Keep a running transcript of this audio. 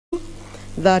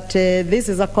that this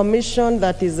is a commission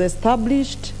that is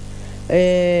established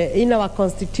in our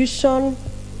constitution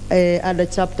under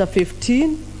chapter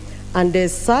 15, and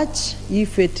as such,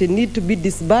 if it need to be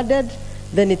disbanded,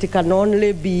 then it can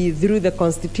only be through the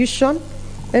constitution.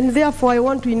 And therefore, I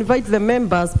want to invite the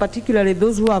members, particularly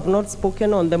those who have not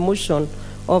spoken on the motion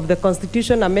of the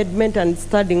Constitution Amendment and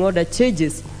Standing Order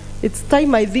changes. It's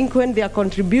time, I think, when they are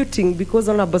contributing, because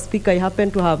Honorable Speaker, I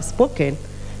happen to have spoken,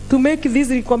 to make this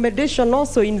recommendation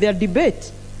also in their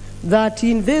debate, that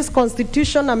in this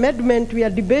Constitution Amendment we are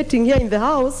debating here in the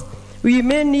House, we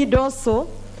may need also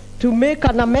to make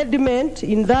an amendment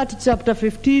in that chapter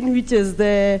 15, which is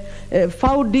the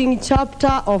founding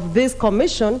chapter of this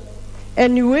commission,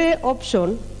 and weigh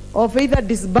option of either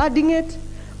disbanding it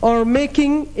or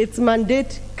making its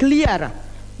mandate clearer.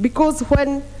 Because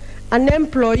when an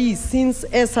employee, since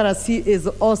SRC is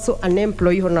also an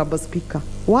employee, Honorable Speaker,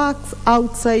 works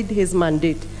outside his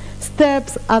mandate,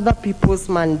 steps other people's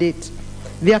mandate,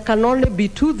 there can only be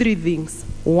 2-3 things.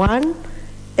 One,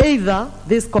 either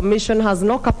this commission has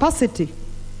no capacity,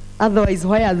 otherwise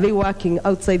why are they working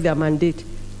outside their mandate?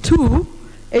 Two,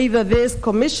 either this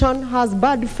commission has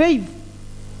bad faith.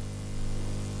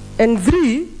 And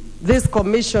three, this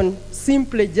commission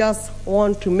simply just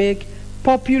want to make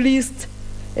populist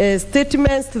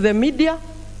statements to the media.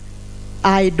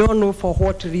 I don't know for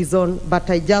what reason, but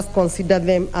I just consider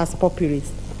them as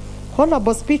populist.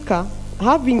 Honorable Speaker,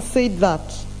 having said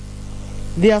that,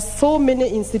 there are so many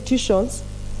institutions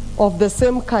of the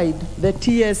same kind, the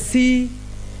TSC,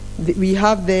 we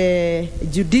have the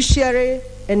judiciary,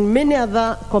 and many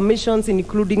other commissions,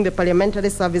 including the Parliamentary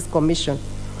Service Commission.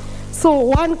 So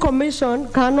one commission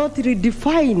cannot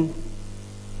redefine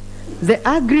the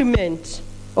agreement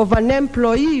of an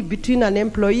employee between an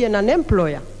employee and an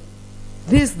employer.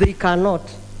 This they cannot.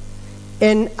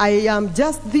 And I am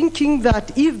just thinking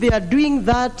that if they are doing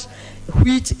that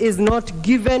which is not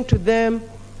given to them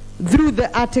through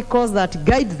the articles that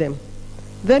guide them,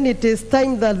 then it is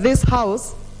time that this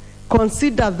House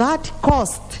consider that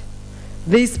cost.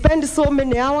 They spend so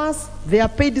many hours, they are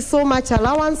paid so much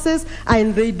allowances,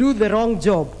 and they do the wrong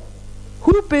job.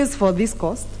 Who pays for this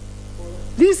cost?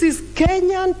 This is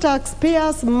Kenyan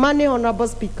taxpayers' money, Honorable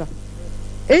Speaker.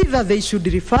 Either they should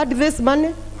refund this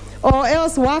money or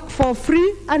else work for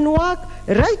free and work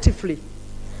rightfully.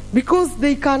 Because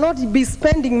they cannot be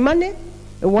spending money,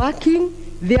 working,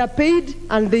 they are paid,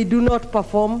 and they do not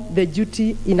perform the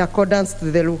duty in accordance to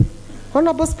the law.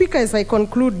 Honorable Speaker, as I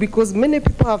conclude, because many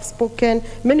people have spoken,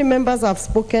 many members have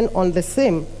spoken on the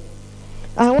same,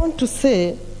 I want to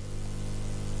say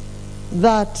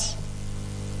that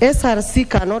SRC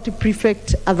cannot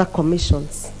prefect other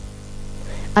commissions.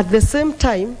 At the same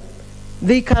time,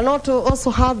 they cannot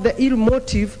also have the ill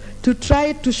motive to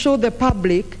try to show the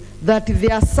public that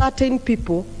there are certain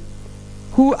people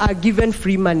who are given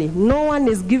free money. No one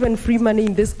is given free money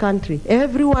in this country.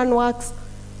 Everyone works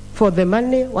for the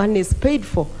money one is paid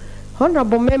for.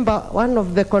 Honorable member, one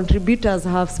of the contributors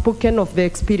have spoken of the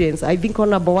experience. I think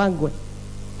Honorable Wangwe.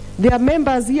 There are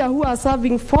members here who are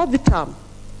serving 4th term,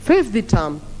 5th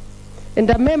term. And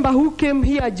a member who came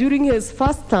here during his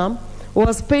first term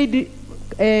was paid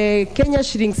Kenya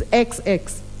shillings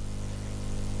XX.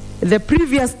 The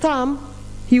previous term,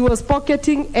 he was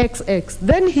pocketing XX.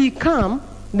 Then he come,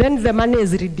 then the money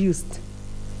is reduced.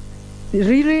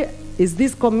 Really, is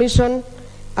this commission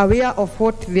aware of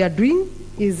what they are doing?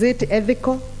 Is it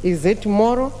ethical? Is it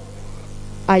moral?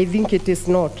 I think it is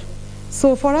not.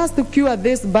 So for us to cure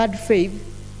this bad faith,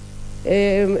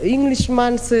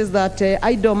 Englishman says that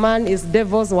idle man is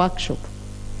devil's workshop.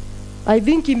 I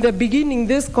think in the beginning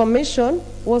this commission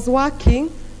was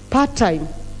working part-time,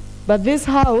 but this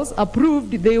House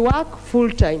approved they work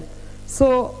full-time.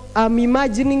 So I'm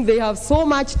imagining they have so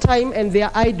much time and they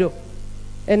are idle.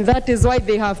 And that is why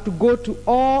they have to go to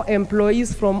all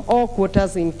employees from all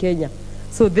quarters in Kenya.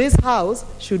 So this House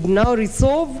should now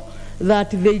resolve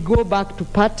that they go back to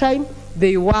part-time,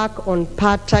 they work on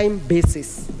part-time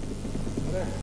basis.